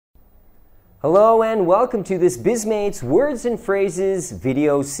Hello and welcome to this Bizmates Words and Phrases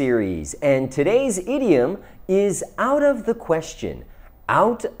video series. And today's idiom is out of the question.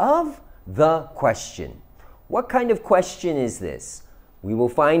 Out of the question. What kind of question is this? We will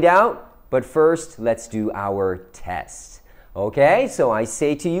find out, but first let's do our test. Okay, so I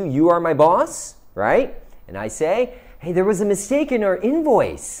say to you, you are my boss, right? And I say, hey, there was a mistake in our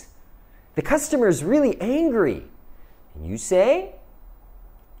invoice. The customer's really angry. And you say,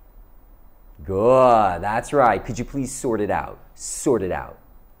 good, that's right. Could you please sort it out? Sort it out.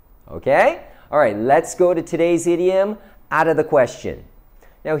 Okay? All right, let's go to today's idiom, out of the question.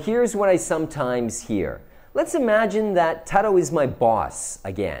 Now, here's what I sometimes hear. Let's imagine that Taro is my boss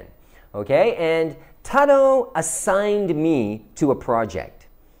again. Okay? And Taro assigned me to a project.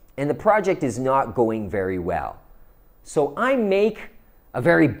 And the project is not going very well. So I make a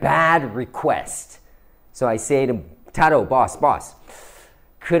very bad request. So I say to Taro, boss,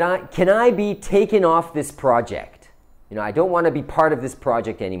 can I be taken off this project? You know, I don't want to be part of this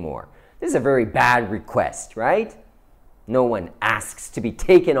project anymore. This is a very bad request, right? No one asks to be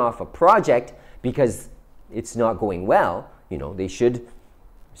taken off a project because it's not going well. You know, they should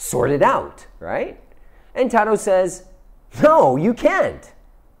sort it out, right? And Taro says, no, you can't.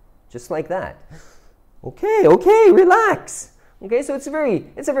 Just like that. Okay, relax. Okay, so it's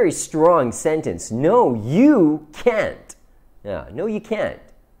a very strong sentence. No, you can't. Yeah, no, you can't.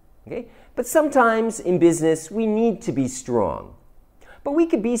 Okay? But sometimes in business, we need to be strong. But we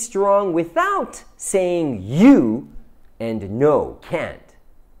could be strong without saying you and no, can't.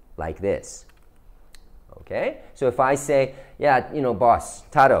 Like this. Okay? So if I say, yeah, you know, boss,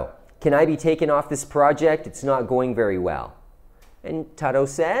 Taro, can I be taken off this project? It's not going very well. And Taro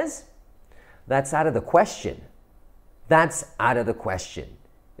says, that's out of the question. That's out of the question.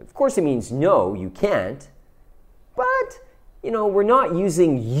 Of course, it means no, you can't. But you know, we're not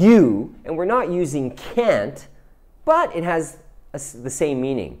using you and we're not using can't, but it has the same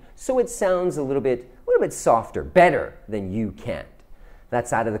meaning. So it sounds a little bit softer, better than you can't.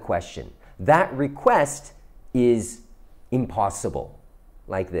 That's out of the question. That request is impossible.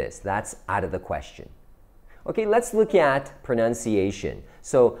 Like this. That's out of the question. Okay, let's look at pronunciation.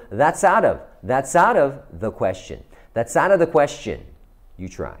 So that's out of the question. That's out of the question. You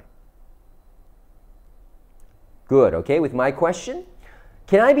try. Good, okay, with my question,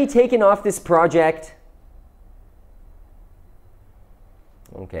 can I be taken off this project?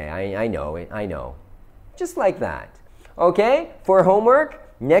 Okay, I know it, I know. Just like that. Okay, for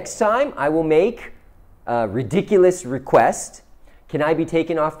homework, next time I will make a ridiculous request. Can I be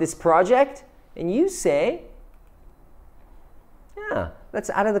taken off this project? And you say, yeah, that's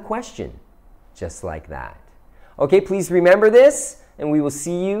out of the question. Just like that. Okay, please remember this, and we will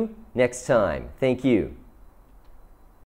see you next time. Thank you.